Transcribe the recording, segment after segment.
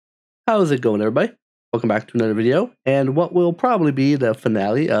How's it going, everybody? Welcome back to another video, and what will probably be the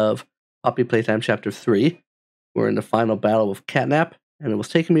finale of Poppy Playtime Chapter 3. We're in the final battle with CatNap, and it was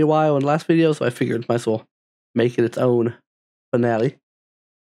taking me a while in the last video, so I figured might as well make it its own finale.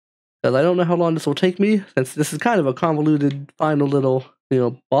 Because I don't know how long this will take me, since this is kind of a convoluted final little,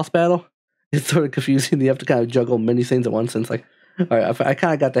 boss battle. It's sort of confusing. You have to kind of juggle many things at once, and it's like, alright, I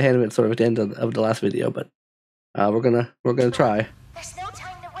kind of got the hang of it sort of at the end of the last video, but we're gonna try. There's no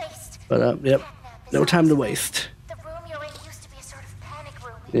time to waste. But yep, no time to waste. The room you're in used to be a sort of panic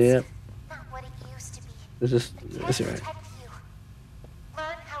room. Yep. Not what it used to be. This is right. Protect you.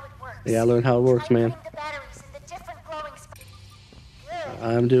 Learn how it works. Yeah, learn how it works, Try man. putting the batteries in the different glowing spots. Good.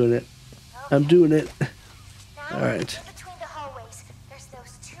 I'm doing it. I'm doing it. Now, All right. in between the hallways, there's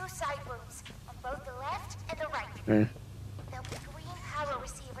those two side rooms on both the left and the right. All right. There'll be green power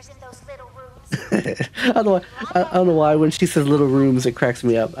receivers in those little rooms. I don't know why when she says little rooms it cracks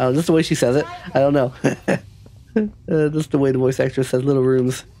me up. Just the way she says it. I don't know. Just the way the voice actress says little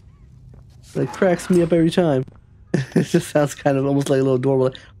rooms. It cracks me up every time. It just sounds kind of almost like a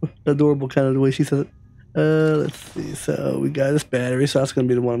little adorable kind of the way she says it. Let's see. So we got this battery, so that's gonna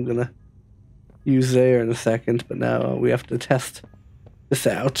be the one I'm gonna use there in a second. But now we have to test this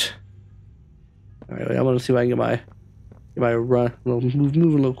out. All right, I want to see if I can get my run move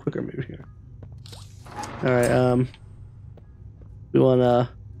a little quicker maybe here. All right, we wanna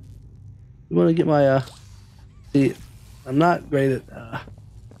get my see, I'm not great at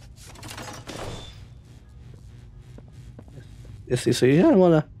let's see, so you kind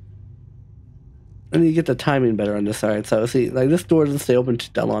of I need to get the timing better on this. All right, so see, like this door doesn't stay open too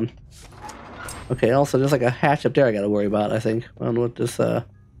that long. Okay, also there's like a hatch up there I gotta worry about, I think. I don't know what this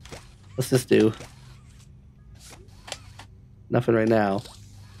what's this do? Nothing right now.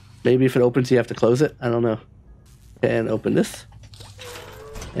 Maybe if it opens you have to close it. I don't know. And open this.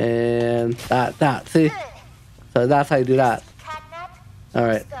 And that. See? So that's how you do that. CatNap,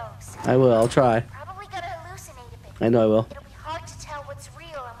 Alright. use those. I will. I'll try. Probably gonna hallucinate a bit. I know I will. It'll be hard to tell what's real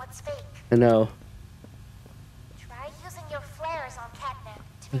and what's fake. I know. Try using your flares on CatNap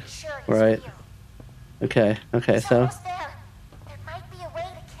to make sure it's Right. real. Okay. Okay, It's so. almost there. There might be a way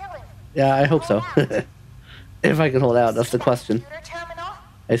to kill him. Yeah, I hope so. Hold out. If I can hold out, that's the question. Computer terminal.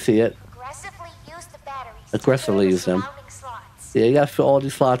 I see it. Aggressively use the batteries. Aggressively to fill use them. the surrounding slots. Yeah, you gotta fill all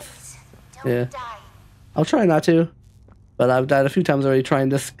these slots. Please, don't Yeah. die. I'll try not to. But I've died a few times already trying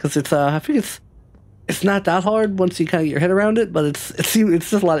this because it's I think it's not that hard once you kind of get your head around it, but it's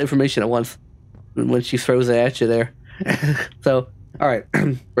just a lot of information at once when she throws it at you there. So, all right,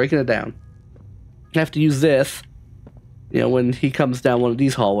 breaking it down. I have to use this, when he comes down one of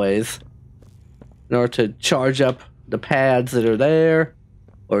these hallways in order to charge up the pads that are there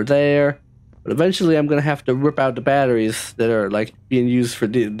or there. But eventually I'm going to have to rip out the batteries that are like being used for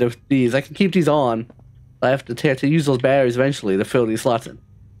these. I can keep these on. I have to use those batteries eventually to fill these slots in.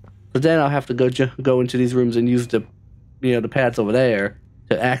 But then I'll have to go into these rooms and use the the pads over there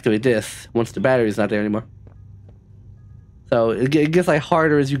to activate this once the battery's not there anymore. So it gets like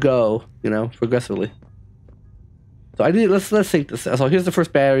harder as you go, progressively. So let's think this. So here's the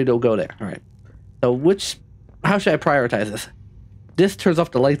first battery that'll go there. All right. So how should I prioritize this? This turns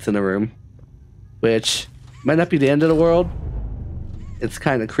off the lights in the room, which might not be the end of the world. It's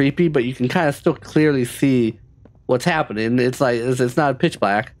kind of creepy, but you can kind of still clearly see what's happening. It's like it's not pitch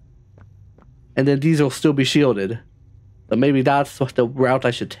black, and then these will still be shielded. But maybe that's what the route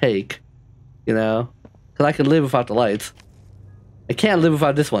I should take, because I can live without the lights. I can't live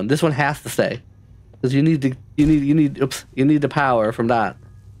without this one. This one has to stay, because you need the power from that.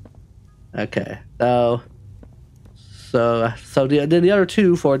 Okay, so then the other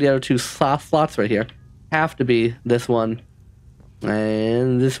two slots right here have to be this one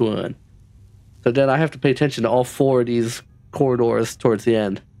and this one. So then I have to pay attention to all four of these corridors towards the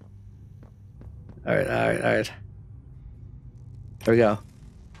end. All right. There we go.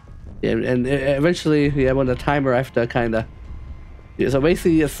 Yeah, and eventually, when the timer, I have to kind of. So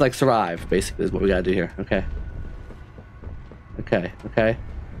basically, it's like survive. Basically, is what we gotta do here. Okay.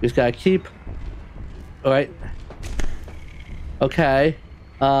 We just gotta keep. All right. Okay.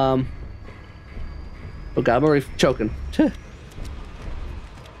 Oh God, I'm already choking.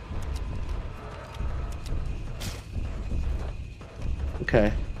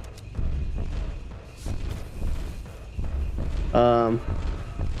 Okay. All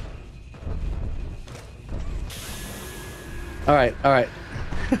right.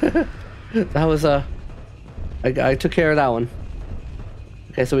 That was I took care of that one.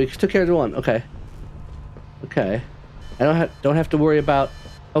 Okay, so we took care of the one. Okay. I don't have to worry about.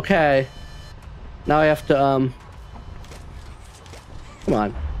 Okay. Now I have to come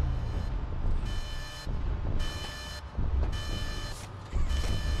on.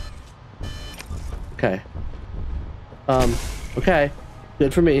 Okay. Okay.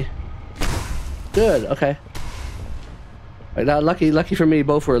 Good for me. Good. Okay. All right, now, lucky for me,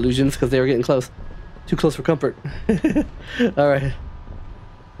 both were illusions because they were getting close. Too close for comfort. All right.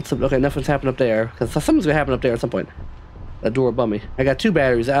 Okay, nothing's happened up there because something's gonna happen up there at some point. That door above me. I got 2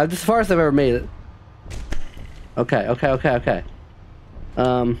 batteries. This is the farthest I've ever made it. Okay. Okay.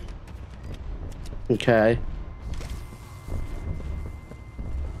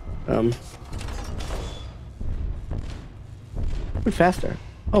 Bit faster.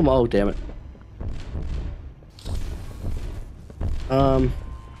 Oh, damn it.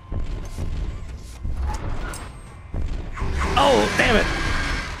 Oh, damn it!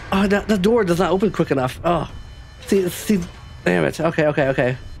 Oh, the door does not open quick enough. Oh, see, damn it.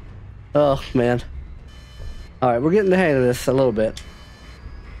 Okay. Oh, man. All right, we're getting the hang of this a little bit.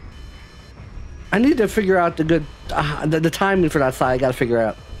 I need to figure out the good, the timing for that side. I gotta figure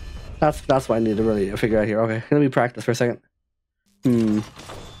out. That's what I need to really figure out here. Okay, let me practice for a second.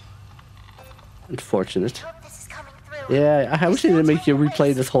 Unfortunate. Hope this is coming through. Yeah, I wish they didn't make you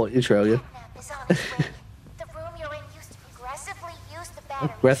replay this whole intro again. CatNap is on its way. The room you're in used to progressively use the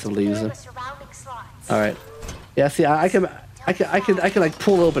batteries Aggressively to use clear them. the surrounding slots. All right. Yeah, see, I can like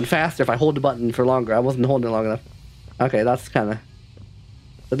pull it open faster if I hold the button for longer. I wasn't holding it long enough. Okay, that's kind of.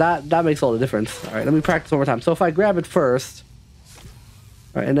 But that makes all the difference. All right, let me practice one more time. So if I grab it first,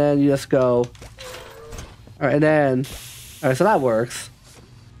 all right, and then you just go. All right, and then, all right, so that works.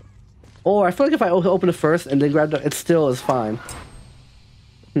 Or I feel like if I open it first and then grab it, it still is fine.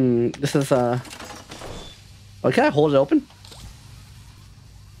 This is Oh, can I hold it open?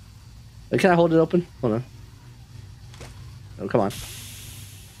 Can I hold it open? Hold on. Oh, come on.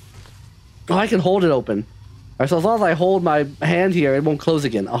 Oh, I can hold it open. Alright, so as long as I hold my hand here, it won't close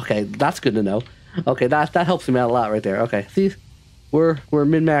again. Okay, that's good to know. Okay, that helps me out a lot right there. Okay, see? We're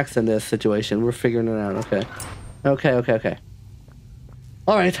min-max in this situation. We're figuring it out. Okay.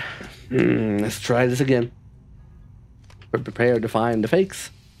 Alright. Let's try this again. We're prepared to find the fakes.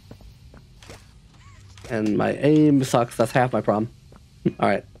 And my aim sucks. That's half my problem.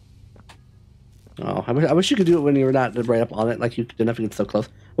 Alright. Oh, I wish you could do it when you're not right up on it, like you didn't have to get so close.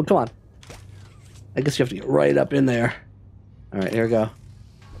 Well, come on. I guess you have to get right up in there. Alright, here we go.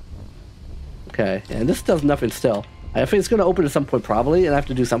 Okay, and this does nothing still. I think it's going to open at some point probably, and I have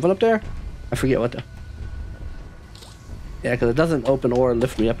to do something up there. I forget what the... Yeah, because it doesn't open or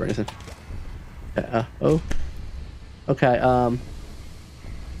lift me up or anything. Okay, oh. Okay,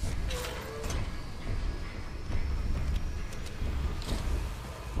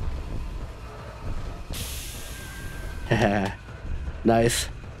 nice.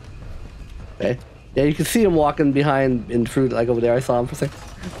 Okay. Yeah, you can see him walking behind in fruit, like over there. I saw him for a second.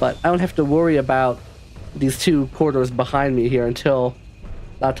 But I don't have to worry about these 2 corridors behind me here until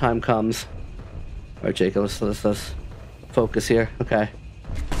that time comes. Alright, Jacob, let's focus here. Okay.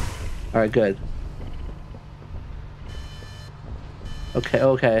 Alright, good. Okay.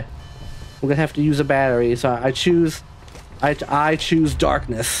 I'm gonna have to use a battery, so I choose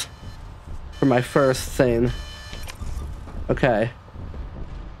darkness for my first thing. Okay.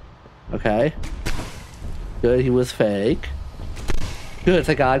 Good, he was fake. Good,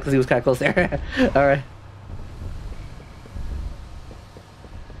 thank God, because he was kind of close there. Alright.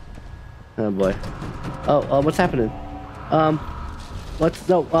 Oh boy. Oh, what's happening?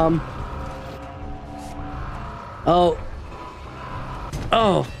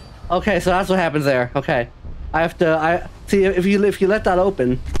 Oh, okay, so that's what happens there. Okay. I see, if you let that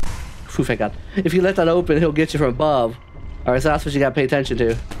open, phew, thank God. If you let that open, he'll get you from above. Alright, so that's what you gotta pay attention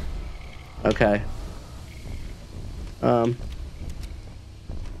to. Okay. Oh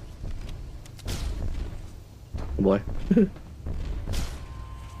boy.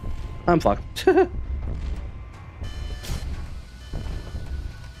 I'm fucked.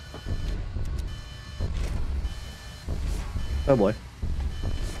 Oh boy.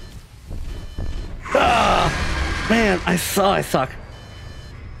 Ah, man, I suck.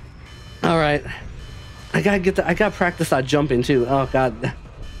 Alright. I gotta practice that jumping too. Oh god.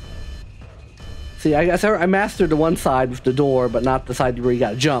 See, I guess I mastered the one side with the door, but not the side where you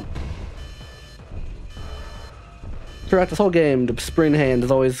gotta jump. Throughout this whole game, the spring hand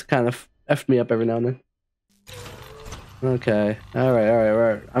has always kind of effed me up every now and then. Okay.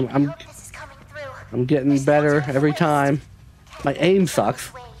 Alright. I'm getting better every time. My aim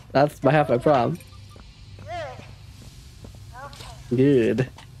sucks. That's half my problem. Good.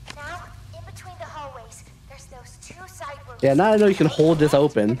 Now, in between the hallways, there's those 2 side rooms. Yeah, now I know you can hold this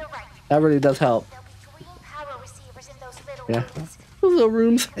open. That really does help. There'll be 3 power receivers in those little Yeah. rooms. Those little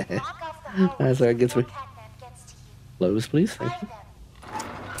rooms. Block off the hallways That's where it gets me. before CatNap gets to you. Close, please. Try Thank you. them.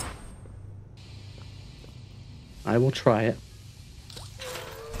 I will try it.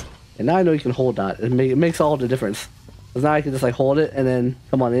 And now I know you can hold that. It makes all the difference. Because now I can just like hold it and then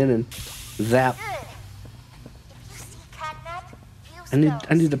come on in and zap. Good. If you see CatNap, use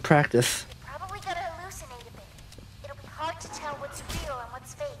I need to practice. You're probably gonna hallucinate a bit. It'll be hard to tell what's real and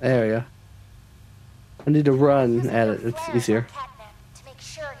what's fake. There we go. I need to run at it. It's easier. CatNap to make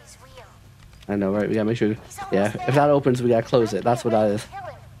sure he's real. I know, right? We gotta make sure. Yeah, if that opens, we gotta close it. That's what that is. Kill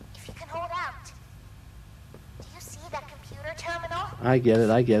him if you can hold out. Do you see that computer terminal? I get it.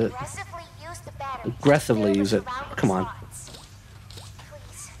 I get it. Aggressively use the battery. Aggressively use it. Come on.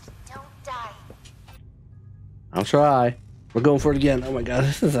 Please, don't die. I'll try. We're going for it again. Oh my god,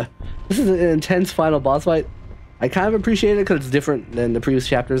 this is an intense final boss fight. I kind of appreciate it because it's different than the previous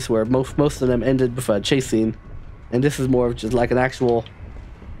chapters where most of them ended with a chase scene, and this is more of just like an actual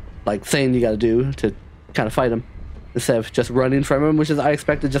like thing you got to do to kind of fight him instead of just running from him, which is I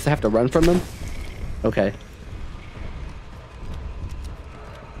expected just to have to run from him. Okay.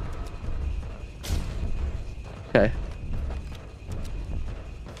 Okay.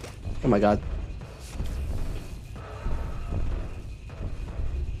 Oh my god.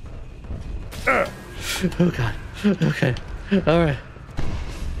 Oh god. Okay. Alright.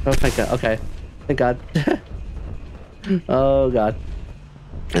 Oh thank god. Okay. Thank god. Oh god.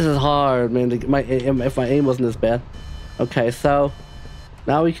 This is hard, man. If my aim wasn't as bad. Okay, so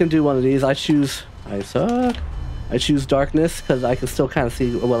now we can do one of these. I choose darkness because I can still kind of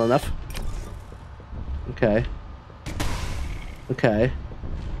see well enough. Okay. Okay.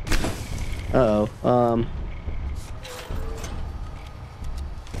 Uh-oh.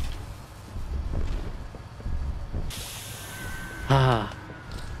 Ah.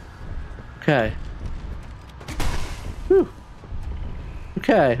 Okay. Whew.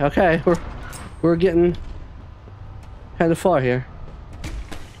 Okay, okay. We're getting kind of far here.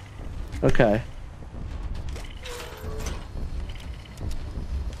 Okay.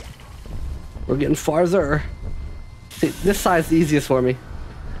 We're getting farther. See, this side's the easiest for me.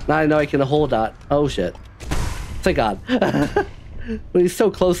 Now I know I can hold that. Oh shit. Thank God. When he's so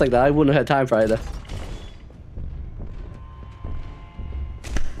close like that, I wouldn't have had time for either.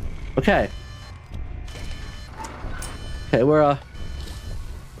 Okay. Okay, we're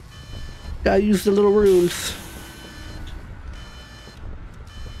gotta use the little rooms.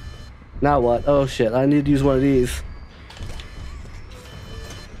 Now what? Oh shit, I need to use one of these.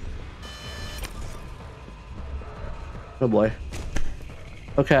 Oh boy.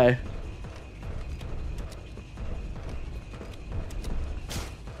 Okay.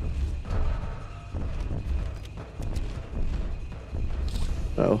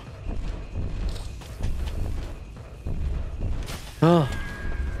 Oh. Oh.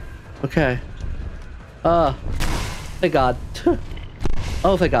 Okay. Thank God.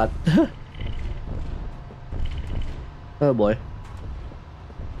 Oh, thank God. Oh boy.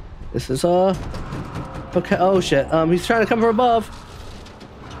 This is okay. Oh shit. He's trying to come from above.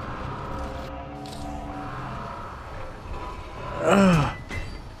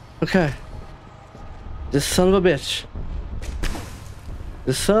 Okay. This son of a bitch.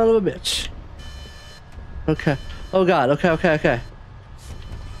 This son of a bitch. Okay. Oh god. Okay. Okay. Okay.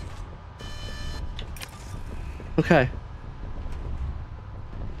 Okay.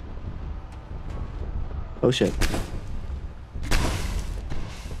 Oh shit.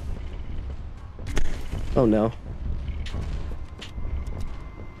 Oh no.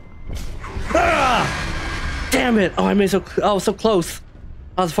 Ah! Damn it! Oh, I made so close.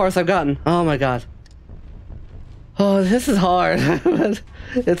 As far as I've gotten. Oh my god. Oh, this is hard.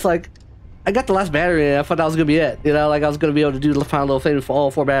 It's like I got the last battery and I thought that was gonna be it. You know, like I was gonna be able to do the final little thing for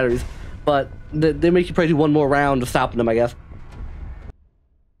all 4 batteries. But they make you probably do one more round of stopping them, I guess.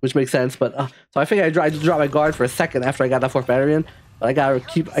 Which makes sense, but so I think I dropped my guard for a second after I got that 4th battery in. But I gotta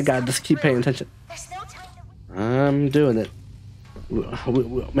just keep paying attention. I'm doing it.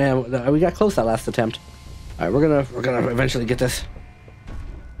 Man, we got close that last attempt. All right, we're gonna eventually get this.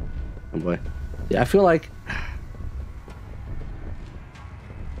 Oh boy, yeah, I feel like.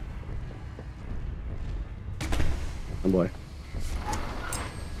 Oh boy.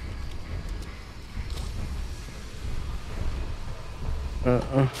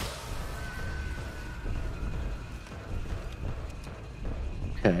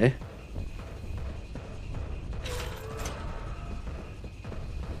 Okay.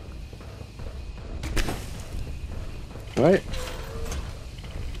 All right.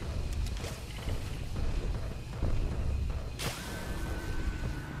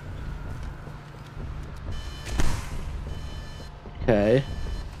 Okay.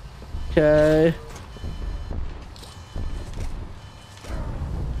 Okay.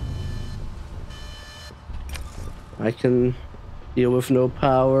 I can deal with no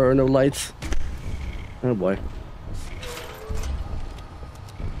power or no lights. Oh boy.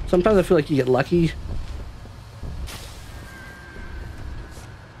 Sometimes I feel like you get lucky.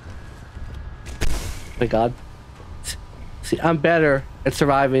 My God. See, I'm better at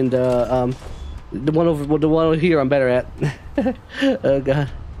surviving the one over here. I'm better at. Oh God.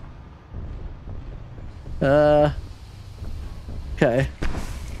 Okay.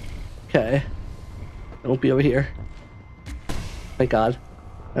 Okay. Don't be over here. Thank God.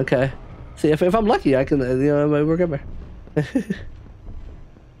 Okay. See, if I'm lucky, I can, you know, I might work over.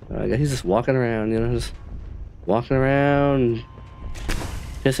 Oh, he's just walking around, you know, just walking around,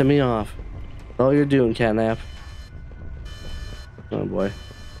 pissing me off. That's all you're doing, CatNap. Oh boy.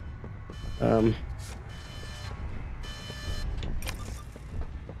 Now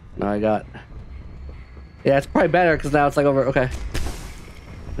I got. Yeah, it's probably better because now it's like over. Okay.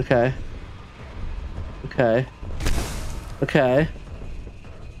 Okay. Okay. Okay.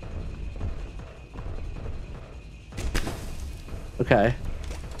 Okay.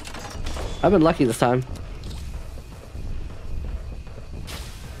 I've been lucky this time.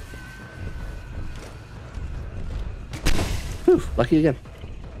 Whew, lucky again.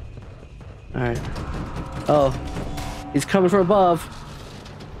 Alright. Oh. He's coming from above.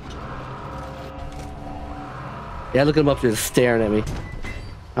 Yeah, look at him up there staring at me.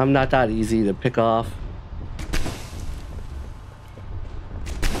 I'm not that easy to pick off.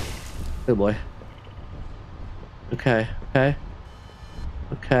 Good boy. Okay, okay.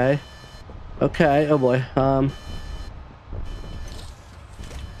 Okay. Okay, oh boy.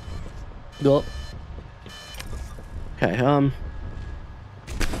 Go. Okay,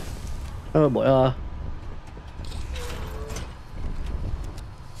 oh boy,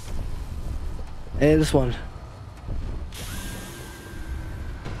 and this one.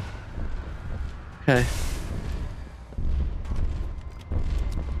 Okay.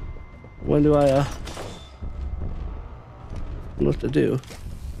 When do I, know what to do?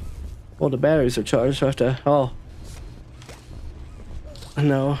 Well, the batteries are charged, so I have to, oh.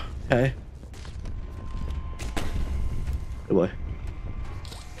 No, okay. Good boy.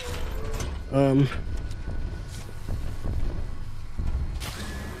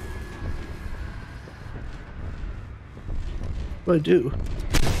 What do I do?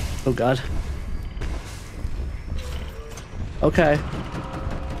 Oh God. Okay.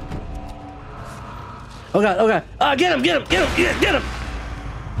 Oh God, oh God. Get him, get him, get him, get him!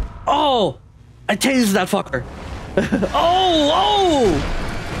 Oh! I tased that fucker. Oh! Oh!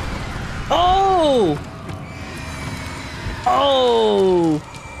 Oh! Oh!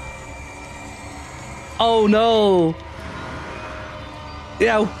 Oh no!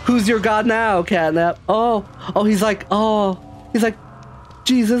 Yeah, who's your god now, CatNap? Oh! Oh, he's like,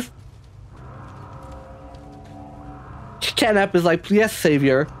 Jesus. CatNap is like, yes,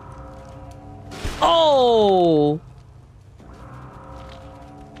 savior. Oh!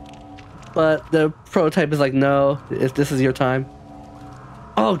 But the prototype is like, no, if this is your time.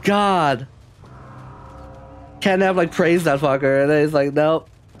 Oh God! CatNap like praised that fucker, and then he's like, nope.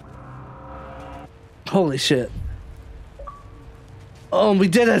 Holy shit! Oh, we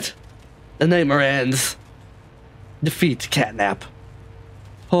did it! The nightmare ends. Defeat CatNap.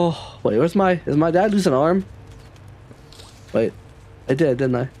 Oh wait, is my dad lose an arm? Wait, I did,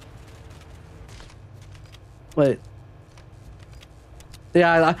 didn't I? Wait.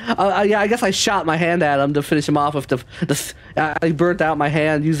 Yeah, I guess I shot my hand at him to finish him off with I burnt out my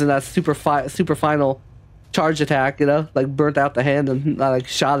hand using that super final charge attack, you know, like burnt out the hand and I like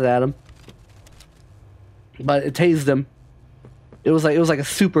shot it at him. But it tased him. It was like a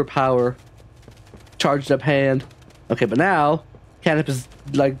superpower charged up hand. Okay, but now CatNap is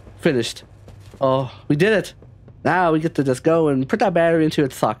like finished. Oh, we did it. Now we get to just go and put that battery into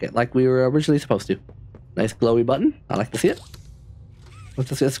its socket like we were originally supposed to. Nice glowy button. I like to see it.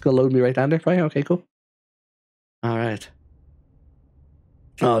 It's gonna load me right down there. Right? Okay, cool. All right.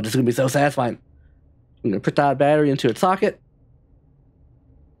 Oh, this is gonna be so satisfying. I'm gonna put that battery into its socket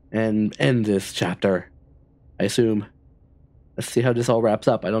and end this chapter, I assume. Let's see how this all wraps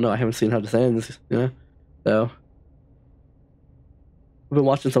up. I don't know. I haven't seen how this ends. Yeah. So I've been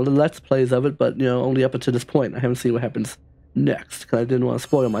watching some of the Let's Plays of it, but you know, only up until this point. I haven't seen what happens next because I didn't want to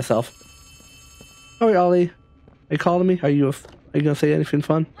spoil myself. All right, Ollie. Are you calling me? Are you gonna say anything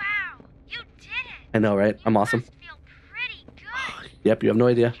fun? Wow, you did it! I know, right? I'm awesome. Must feel pretty good. Yep, you have no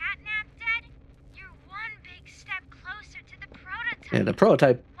idea. CatNap dead? You're one big step closer to the prototype. Yeah, the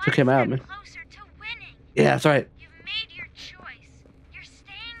prototype took him out, man. Closer to winning. Yeah, that's right. You've made your choice. You're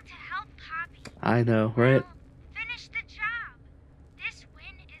staying to help Poppy. I know, right? Well, finish the job. This win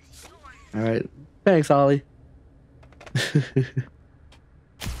is yours. All right. Thanks, Ollie.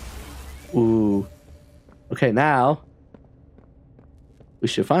 Ooh. Okay, now we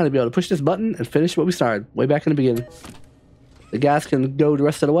should finally be able to push this button and finish what we started way back in the beginning. The gas can go the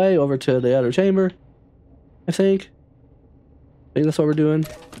rest of the way over to the other chamber, I think. I think that's what we're doing.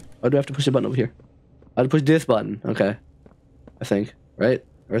 Or do I have to push the button over here? I have to push this button. Okay. I think. Right?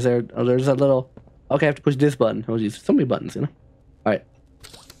 Or is there... Oh, there's that little... Okay, I have to push this button. Oh, geez. So many buttons, you know? Alright.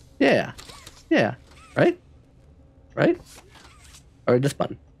 Yeah. Yeah. Right? Right? Or this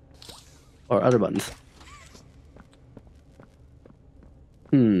button. Or other buttons.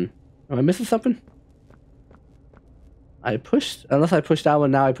 Am I missing something? I pushed... Unless I pushed that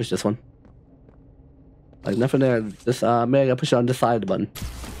one, now I push this one. Like, nothing there. This, maybe I gotta push it on this side of the button.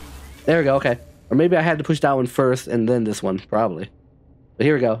 There we go, okay. Or maybe I had to push that one first and then this one, probably. But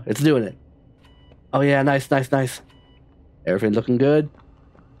here we go. It's doing it. Oh, yeah, nice, nice, nice. Everything looking good.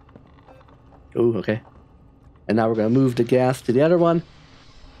 Ooh, okay. And now we're gonna move the gas to the other one.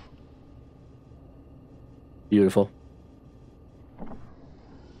 Beautiful.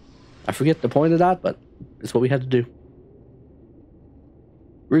 I forget the point of that, but it's what we had to do.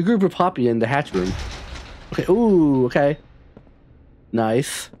 Regroup with Poppy in the hatch room. Okay, ooh, okay.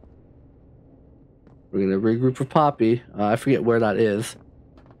 Nice. We're gonna regroup with Poppy. I forget where that is.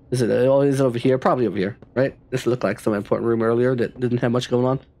 Is it over here? Probably over here, right? This looked like some important room earlier that didn't have much going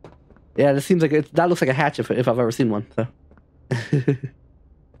on. Yeah, this seems like that looks like a hatch if I've ever seen one. So.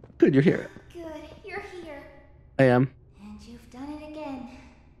 Good, you're here. Good, you're here. I am. And you've done it again.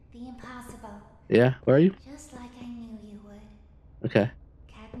 The impossible. Yeah, where are you? Just like I knew you would. Okay.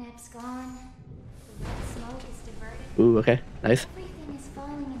 CatNap's gone. The red smoke is diverted. Ooh, okay, nice. Everything is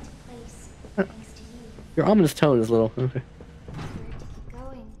falling into place, thanks to you. Your ominous tone is a little... Okay. If you were to keep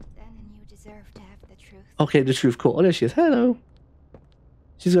going, then you deserve to have the truth. Okay, the truth, cool. Oh, there she is. Hello.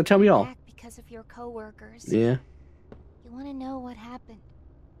 She's gonna tell me all. Back because of your coworkers. Yeah. You want to know what happened?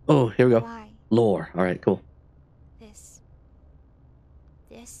 Oh, here we go. Why? Lore. All right, cool. This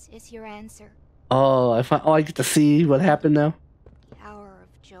is your answer. Oh, I get to see what happened now. The hour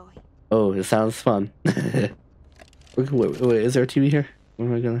of joy. Oh, it sounds fun. wait, is there a TV here? Where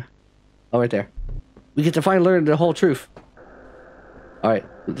am I gonna... Oh, right there. We get to finally learn the whole truth. Alright,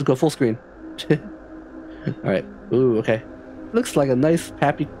 let's go full screen. Alright. Ooh, okay. Looks like a nice,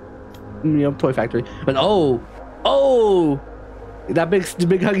 happy, toy factory. But oh! The big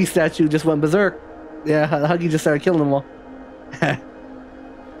Huggy statue just went berserk. Yeah, Huggy just started killing them all.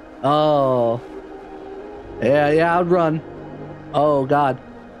 Oh. Yeah, I'd run. Oh, God.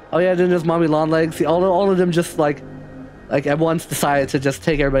 Oh, yeah, then there's Mommy Longlegs. See, all of them just, like at once decided to just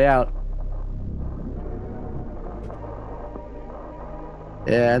take everybody out.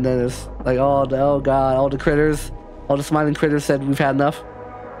 Yeah, and then there's, like, oh, God, all the critters. All the smiling critters said we've had enough.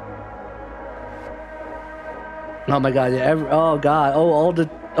 Oh, my God, yeah, oh, God. Oh,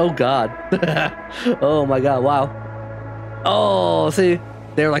 God. Oh, my God, wow. Oh, see?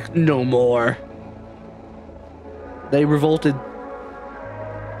 They're like, no more. They revolted.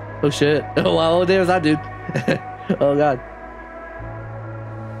 Oh shit. Oh wow, oh, there's that dude. Oh god.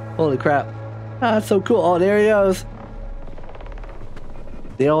 Holy crap. Ah, that's so cool. Oh, there he goes.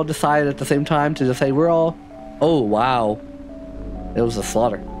 They all decided at the same time to just say, we're all... Oh wow. It was a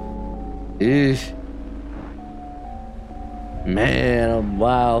slaughter. Eesh. Man,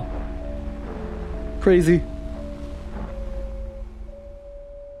 wow. Crazy.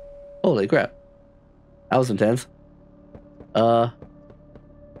 Holy crap. That was intense. I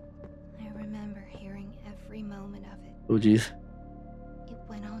remember hearing every moment of it. Oh jeez. It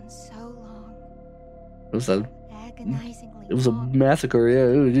went on so long. It was a agonizingly It was a long. massacre, yeah.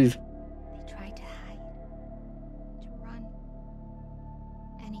 Oh jeez. They tried to hide, to run,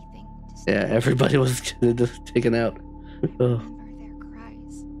 anything to stay. Yeah, everybody was just taken out. I Oh. remember their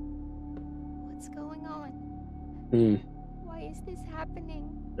cries. What's going on? Hmm. Why is this happening?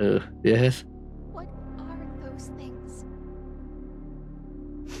 Yes. What are those things?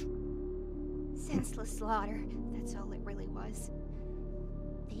 Senseless slaughter. That's all it really was.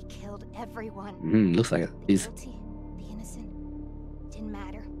 They killed everyone. Looks like it. The He's... guilty, the innocent. Didn't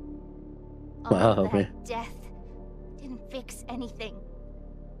matter. Wow, All that man. death didn't fix anything.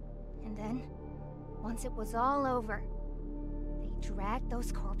 And then, once it was all over, they dragged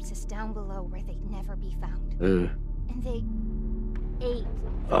those corpses down below where they'd never be found. And they ate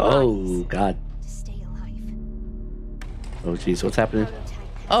the Oh, bodies God. to stay alive. Oh, jeez. What's happening? Prototype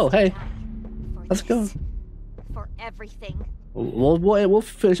has Oh, to hey. die for Let's go. this, for everything. We'll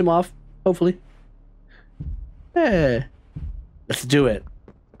finish him off, hopefully. Yeah. Let's do it.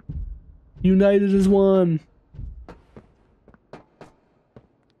 United as one.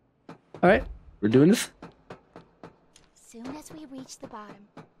 Alright. We're doing this? soon as we reach the bottom,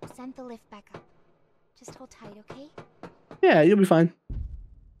 we'll send the lift back up. Just hold tight, okay? Yeah, you'll be fine.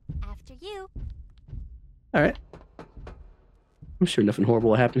 After you. Alright. I'm sure nothing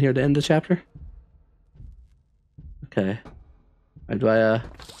horrible will happen here to end the chapter. Okay. Do I,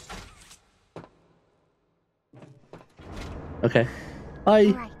 Okay. Bye.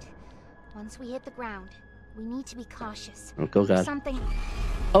 Alright. Once we hit the ground, we need to be cautious. Oh, God. Something...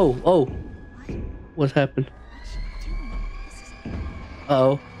 Oh. What? What happened? What's she doing? This is...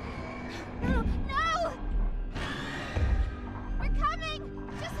 Uh-oh. No! No! We're coming!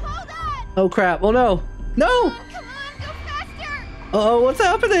 Just hold on! Oh, crap. Oh, no. No! Oh, come on, go faster! Uh-oh, what's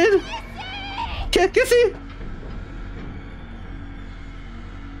happening? Kissy!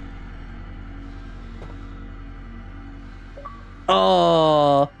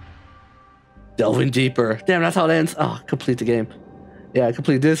 Oh, delving deeper. Damn, that's how it ends. Oh, complete the game. Yeah, I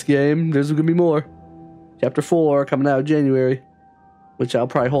complete this game. There's gonna be more. Chapter 4 coming out in January, which I'll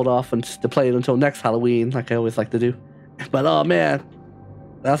probably hold off to play it until next Halloween, like I always like to do. But oh man,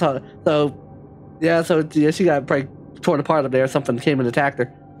 that's how. So she got probably torn apart up there. Something came and attacked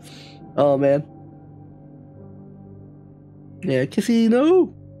her. Oh man. Yeah, Kissy,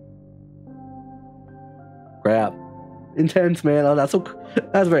 no. Crap. Intense, man. Oh, that's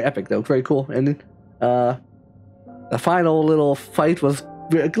very epic though. Very cool. And the final little fight was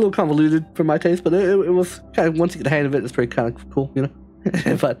a little convoluted for my taste, but it was kind of, once you get the hang of it, it's pretty kind of cool, you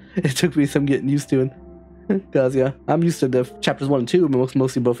know. But it took me some getting used to, because yeah, I'm used to the chapters 1 and 2, but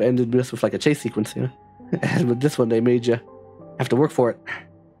mostly both ended just with like a chase sequence, you know. And with this one, they made you have to work for it.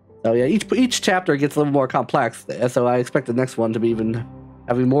 So yeah, each chapter gets a little more complex, so I expect the next one to be even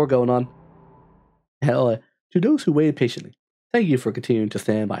having more going on. Hell. To those who waited patiently, thank you for continuing to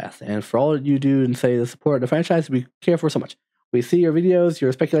stand by us, and for all you do and say to support the franchise we care for so much. We see your videos,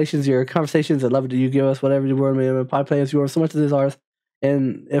 your speculations, your conversations, and love that you give us whatever you were, pie players you are so much as ours.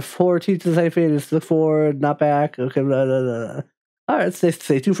 And if horror teaches anything, just look forward, not back. Okay, blah, blah, blah. All right,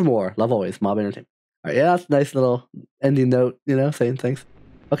 stay tuned for more. Love always, Mob Entertainment. All right, yeah, that's a nice little ending note, you know, saying thanks.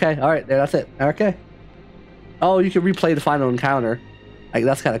 Okay, all right, there, that's it. Okay. Oh, you can replay the final encounter. Like,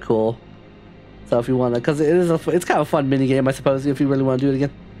 that's kind of cool. So if you want to, because it's kind of a fun mini game, I suppose, if you really want to do it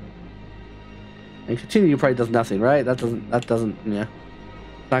again. And continue probably does nothing, right? That doesn't, yeah.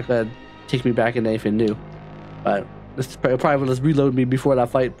 It's not gonna take me back into anything new. But this probably will just reload me before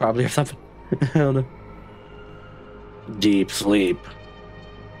that fight, probably, or something. I don't know. Deep sleep.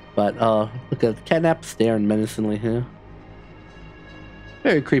 But look at CatNap staring menacingly here.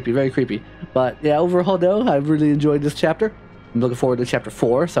 Very creepy, very creepy. But yeah, overall though, I really enjoyed this chapter. I'm looking forward to chapter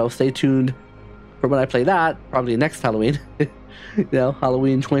 4, so stay tuned for when I play that, probably next Halloween. You know,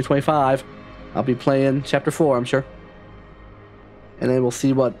 Halloween 2025. I'll be playing chapter 4, I'm sure. And then we'll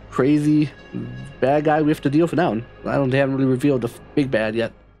see what crazy bad guy we have to deal with now. They haven't really revealed the big bad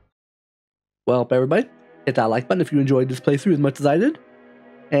yet. Well, everybody, hit that like button if you enjoyed this playthrough as much as I did.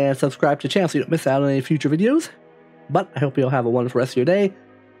 And subscribe to the channel so you don't miss out on any future videos. But I hope you'll have a wonderful rest of your day.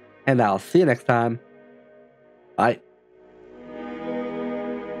 And I'll see you next time. Bye.